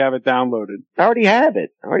you already have it downloaded? I already have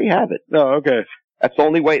it. Oh, okay. That's the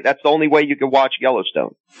only way you can watch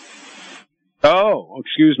Yellowstone. Oh,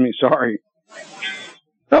 excuse me. Sorry.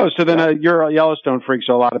 Oh, so then you're a Yellowstone freak,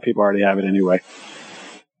 so a lot of people already have it anyway.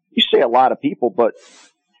 You say a lot of people, but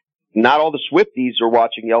not all the Swifties are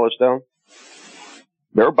watching Yellowstone.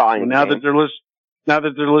 They're buying. Well, now that they're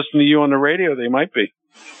listening to you on the radio, they might be.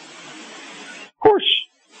 Of course.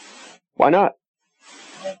 Why not?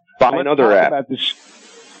 Buy another app.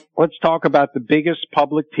 Let's talk about the biggest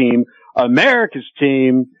public team, America's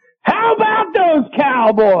team. How about those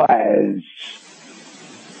Cowboys?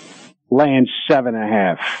 Laying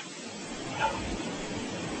 7.5.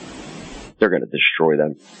 They're going to destroy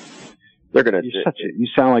them. They're going to. You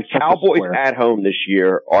sound like Cowboys at home this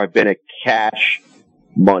year have been a cash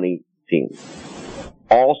money team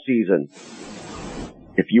all season.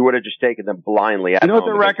 If you would have just taken them blindly, you know what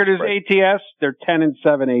their record is? ATS. They're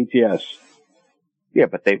 10-7 ATS. Yeah,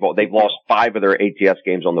 but they've lost 5 of their ATS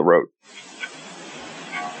games on the road.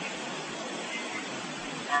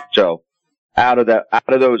 So out of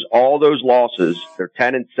all those losses, they're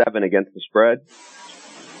 10-7 against the spread.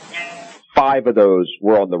 5 of those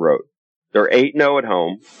were on the road. They're 8-0 at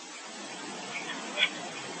home.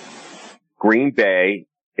 Green Bay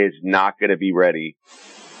is not going to be ready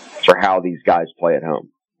for how these guys play at home.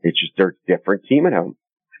 It's just, they're a different team at home.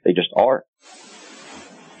 They just are.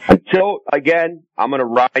 Until, again, I'm going to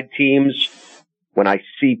ride teams when I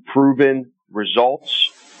see proven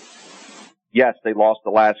results. Yes, they lost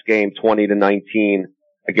the last game 20-19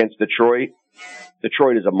 against Detroit.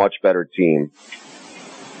 Detroit is a much better team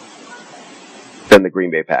than the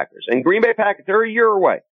Green Bay Packers. And Green Bay Packers, they're a year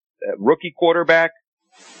away. Rookie quarterback,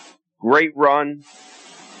 great run.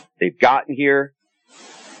 They've gotten here,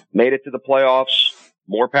 made it to the playoffs.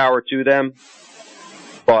 More power to them.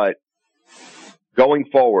 But going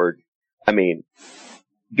forward, I mean,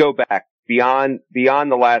 go back beyond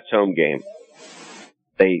the last home game.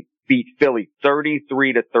 They beat Philly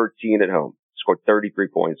 33-13 at home. Scored 33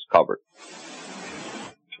 points, covered.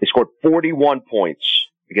 They scored 41 points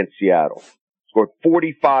against Seattle. Scored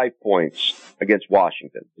 45 points against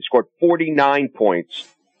Washington. They scored 49 points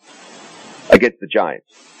against the Giants.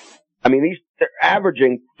 I mean, they're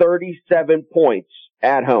averaging 37 points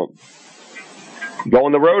at home. Go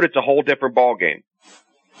on the road, it's a whole different ball game.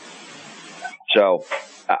 So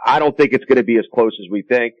I don't think it's going to be as close as we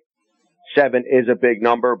think. 7 is a big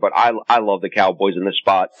number, but I love the Cowboys in this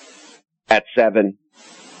spot at 7.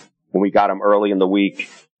 When we got them early in the week,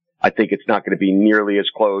 I think it's not going to be nearly as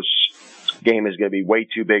close. Game is going to be way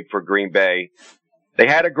too big for Green Bay. They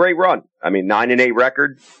had a great run. I mean, 9-8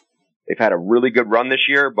 record. They've had a really good run this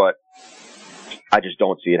year, but I just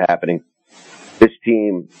don't see it happening. This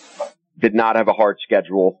team did not have a hard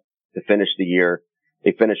schedule to finish the year.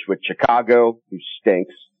 They finished with Chicago, who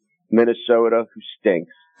stinks, Minnesota, who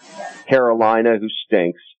stinks, Carolina, who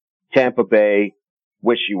stinks, Tampa Bay,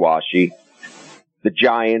 wishy-washy, the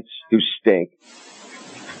Giants, who stink.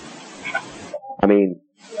 I mean,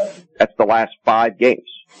 that's the last 5 games.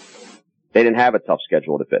 They didn't have a tough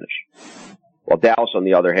schedule to finish. Well, Dallas, on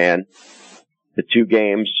the other hand, the 2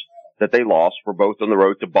 games that they lost were both on the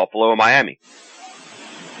road to Buffalo and Miami.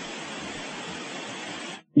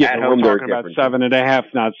 Yeah, we're talking about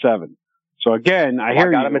 7.5, not 7. So again, I hear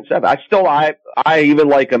you. I got them at 7. I even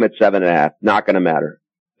like them at 7.5. Not going to matter.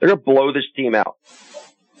 They're going to blow this team out.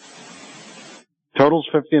 Total's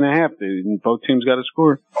 50.5, dude, and both teams got to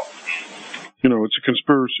score. You know, it's a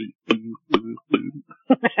conspiracy.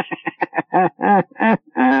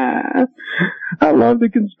 I love the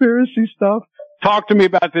conspiracy stuff. Talk to me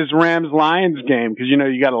about this Rams-Lions game, because, you know,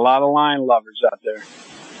 you got a lot of Lion lovers out there.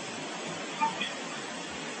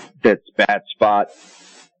 That's a bad spot.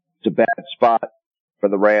 It's a bad spot for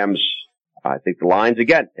the Rams. I think the Lions,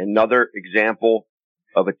 again, another example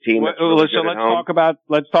of a team that's really good at home.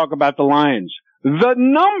 Let's talk about the Lions. The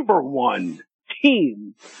number 1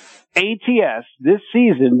 team, ATS, this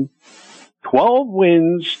season, 12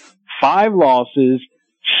 wins, 5 losses,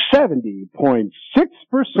 70.6%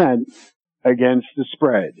 against the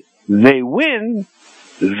spread. They win,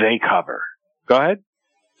 they cover. Go ahead.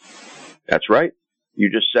 That's right. You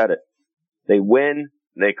just said it. They win,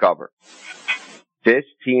 they cover. This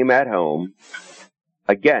team at home,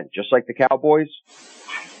 again, just like the Cowboys,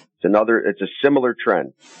 it's a similar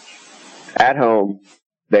trend. At home,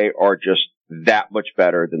 they are just that much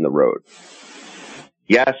better than the road.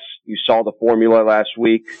 Yes, you saw the formula last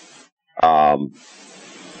week.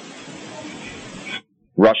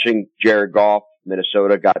 Rushing Jared Goff,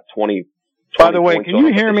 Minnesota got 20. By the way, can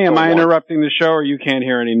you hear me? Am I interrupting the show, or you can't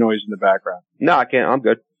hear any noise in the background? No, I can't. I'm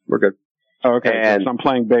good. We're good. Oh, okay. And I'm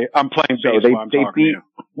playing bass. I'm playing bass while I'm talking to you.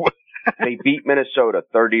 They beat Minnesota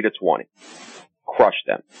 30-20. Crushed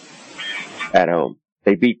them at home.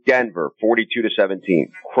 They beat Denver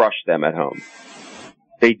 42-17. Crushed them at home.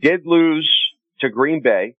 They did lose to Green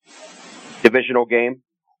Bay, divisional game.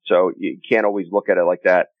 So you can't always look at it like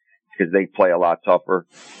that because they play a lot tougher.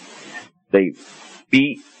 They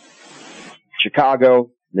beat Chicago.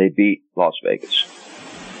 They beat Las Vegas.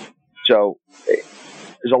 So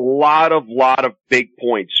there's a lot of big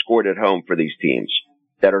points scored at home for these teams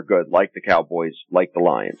that are good, like the Cowboys, like the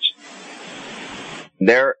Lions.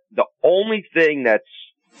 They're the only thing that's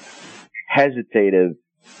hesitative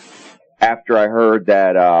after I heard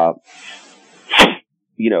that,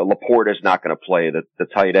 Laporta is not going to play the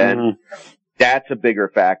tight end. Mm-hmm. That's a bigger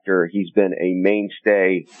factor. He's been a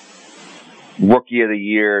mainstay, rookie of the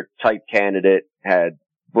year type candidate,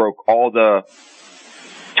 broke all the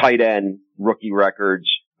tight end rookie records.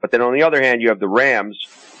 But then on the other hand, you have the Rams,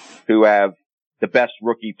 who have the best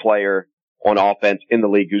rookie player on offense in the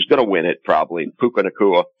league, who's going to win it probably, Puka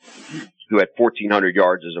Nacua, who had 1,400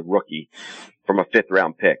 yards as a rookie from a 5th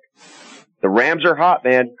round pick. The Rams are hot,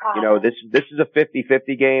 man. This is a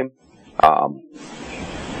 50-50 game.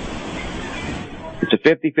 It's a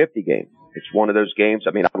 50-50 game. It's one of those games.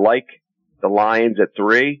 I mean, I like the Lions at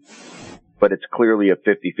 3, but it's clearly a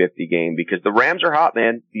 50-50 game because the Rams are hot,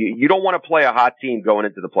 man. You don't want to play a hot team going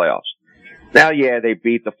into the playoffs. Now, yeah, they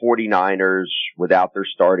beat the 49ers without their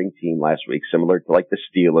starting team last week, similar to like the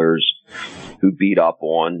Steelers, who beat up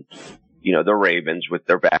on, the Ravens with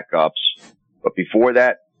their backups. But before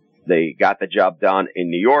that, they got the job done in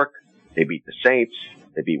New York. They beat the Saints.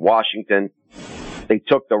 They beat Washington. They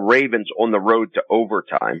took the Ravens on the road to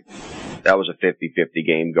overtime. That was a 50-50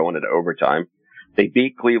 game going into overtime. They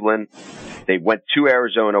beat Cleveland. They went to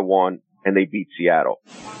Arizona, won, and they beat Seattle.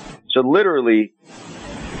 So literally,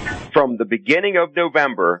 from the beginning of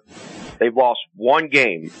November, they've lost one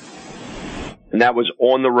game, and that was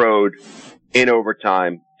on the road in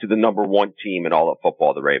overtime to the number 1 team in all of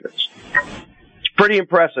football, the Ravens. It's pretty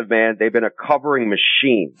impressive, man. They've been a covering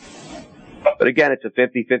machine. But again, it's a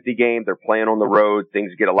 50-50 game. They're playing on the road.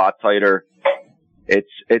 Things get a lot tighter. It's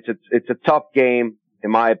a tough game, in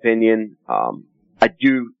my opinion. I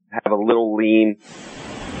do have a little lean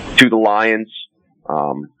to the Lions,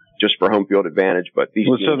 just for home field advantage, but these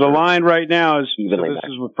so the line right now is, so this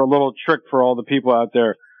is for a little trick for all the people out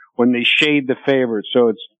there when they shade the favorites. So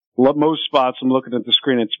it's most spots, I'm looking at the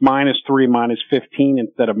screen, it's -3, -15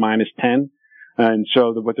 instead of -10. And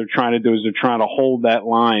so what they're trying to do is they're trying to hold that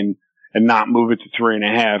line and not move it to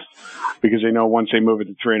 3.5 because they know once they move it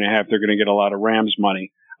to 3.5, they're going to get a lot of Rams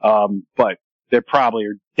money. But they probably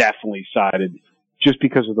are definitely sided just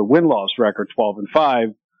because of the win-loss record,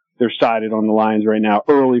 12-5. They're sided on the Lions right now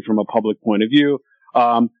early from a public point of view.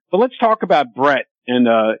 But let's talk about Brett and,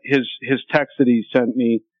 his text that he sent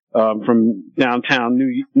me, from downtown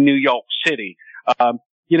New York City.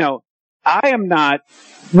 I am not,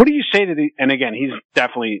 what do you say to and again, he's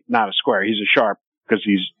definitely not a square. He's a sharp because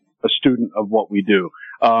he's a student of what we do.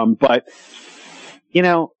 But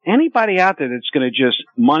anybody out there that's going to just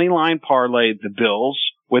money line parlay the Bills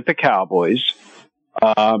with the Cowboys,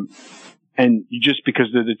 and just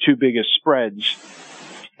because they're the 2 biggest spreads,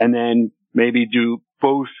 and then maybe do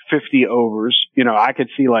both 50 overs, I could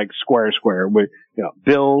see like square with,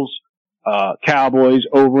 Bills, Cowboys,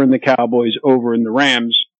 over in the Cowboys, over in the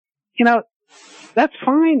Rams. That's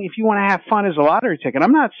fine if you want to have fun as a lottery ticket.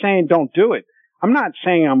 I'm not saying don't do it. I'm not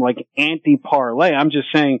saying I'm like anti-parlay. I'm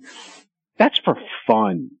just saying that's for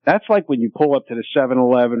fun. That's like when you pull up to the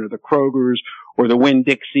 7-Eleven or the Kroger's or the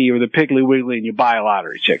Winn-Dixie or the Piggly Wiggly and you buy a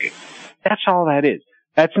lottery ticket. That's all that is.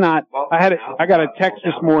 That's not, I got a text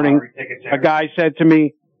this morning. A guy said to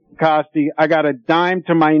me, Costi, I got a dime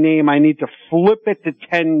to my name. I need to flip it to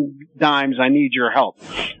 10 dimes. I need your help.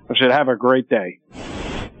 I said, have a great day.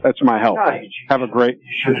 That's my help. No, have a great.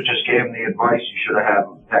 You should have just gave him the advice. You should have had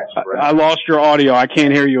him text. I lost your audio. I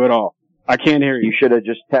can't hear you at all. I can't hear you. You should have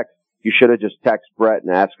just text Brett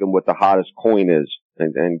and ask him what the hottest coin is,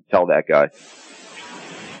 and tell that guy.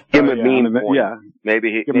 Give him a meme coin. Yeah.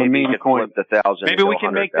 Maybe he can flip the 1,000.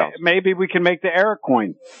 Maybe we can make the Eric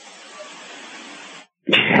coin.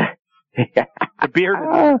 The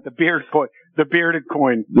bearded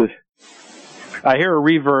coin. I hear a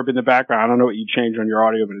reverb in the background. I don't know what you changed on your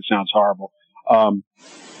audio, but it sounds horrible.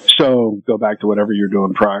 So go back to whatever you're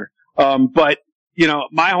doing prior. But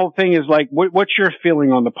my whole thing is like, what's your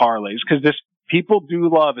feeling on the parlays? Cause people do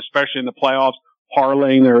love, especially in the playoffs,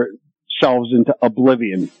 parlaying themselves into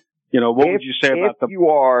oblivion. What would you say about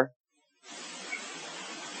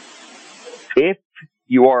if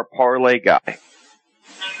you are a parlay guy,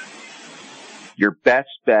 your best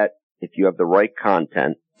bet, if you have the right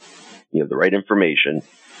content, you have the right information,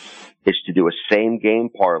 is to do a same game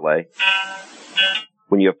parlay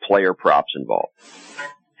when you have player props involved.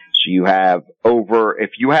 So you have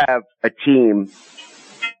if you have a team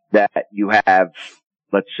that you have,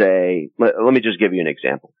 let's say, let me just give you an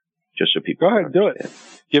example, just so people. Go ahead, do it.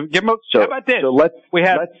 Give them how about this? So we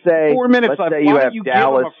have 4 minutes left. Why don't you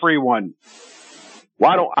Dallas, give them a free one?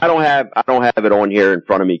 Well, I don't have it on here in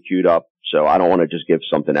front of me queued up, so I don't want to just give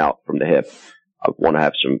something out from the hip. I want to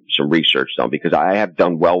have some research done because I have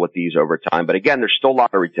done well with these over time. But again, there's still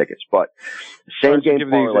lottery tickets, but the same game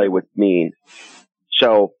parlay would mean,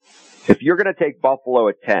 so if you're going to take Buffalo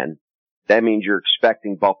at 10, that means you're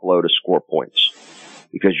expecting Buffalo to score points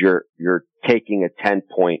because you're taking a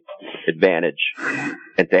 10-point advantage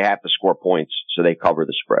and they have to score points so they cover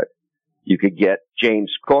the spread. You could get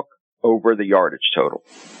James Cook over the yardage total.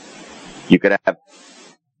 You could have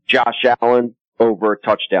Josh Allen over a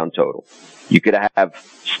touchdown total. You could have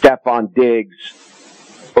Stephon Diggs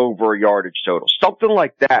over a yardage total. Something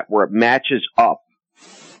like that where it matches up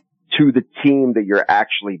to the team that you're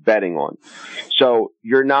actually betting on. So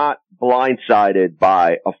you're not blindsided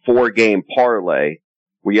by a 4-game parlay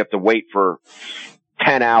where you have to wait for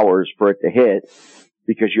 10 hours for it to hit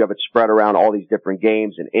because you have it spread around all these different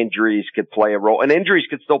games and injuries could play a role. And injuries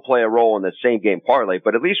could still play a role in the same game parlay,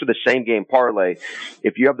 but at least with the same game parlay,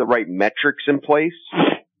 if you have the right metrics in place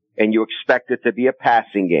and you expect it to be a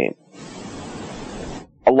passing game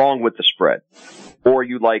along with the spread, or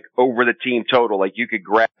you like over the team total, like you could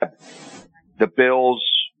grab the Bills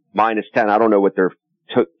minus 10. I don't know what their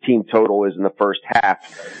team total is in the first half,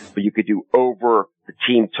 but you could do over the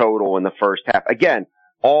team total in the first half. Again,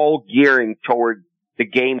 all gearing toward the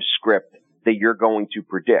game script that you're going to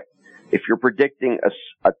predict. If you're predicting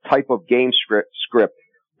a type of game script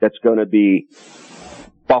that's going to be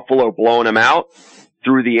Buffalo blowing them out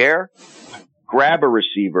through the air, grab a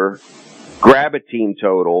receiver, grab a team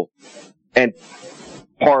total, and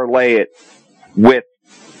parlay it with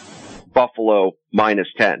Buffalo minus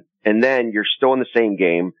 10. And then you're still in the same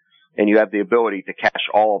game and you have the ability to cash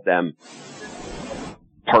all of them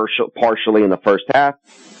partially in the first half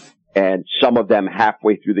and some of them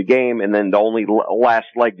halfway through the game. And then the only last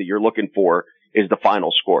leg that you're looking for is the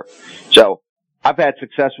final score. So I've had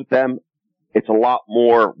success with them. It's a lot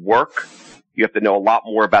more work. You have to know a lot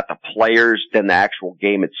more about the players than the actual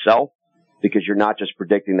game itself, because you're not just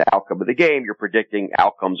predicting the outcome of the game, you're predicting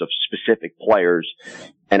outcomes of specific players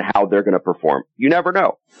and how they're going to perform. You never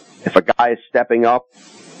know. If a guy is stepping up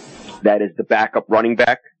that is the backup running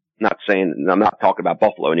back, I'm not talking about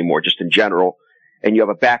Buffalo anymore, just in general, and you have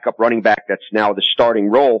a backup running back that's now the starting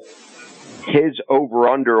role, his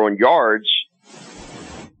over-under on yards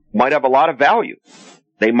might have a lot of value.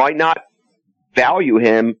 They might not value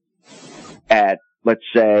him at, let's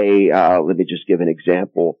say, let me just give an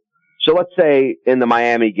example. So let's say in the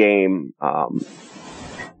Miami game,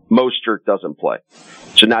 Mostert doesn't play.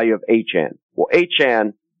 So now you have Achane. Well,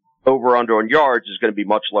 Achane over under on yards is going to be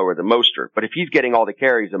much lower than Mostert. But if he's getting all the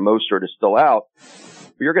carries and Mostert is still out,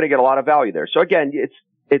 you're going to get a lot of value there. So again,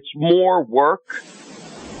 it's more work,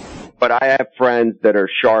 but I have friends that are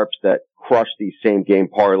sharps that crush these same game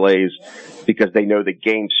parlays because they know the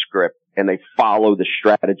game script and they follow the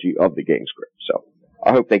strategy of the game script. So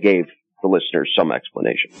I hope they gave the listeners some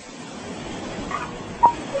explanation.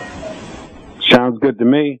 Sounds good to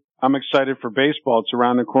me. I'm excited for baseball. It's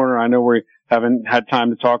around the corner. I know we haven't had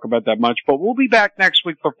time to talk about that much, but we'll be back next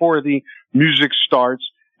week before the music starts,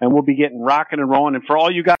 and we'll be getting rocking and rolling. And for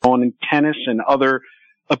all you guys on in tennis and other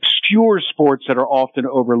obscure sports that are often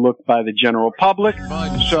overlooked by the general public.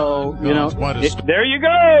 So, there you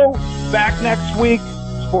go. Back next week,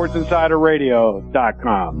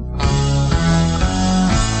 SportsInsiderRadio.com.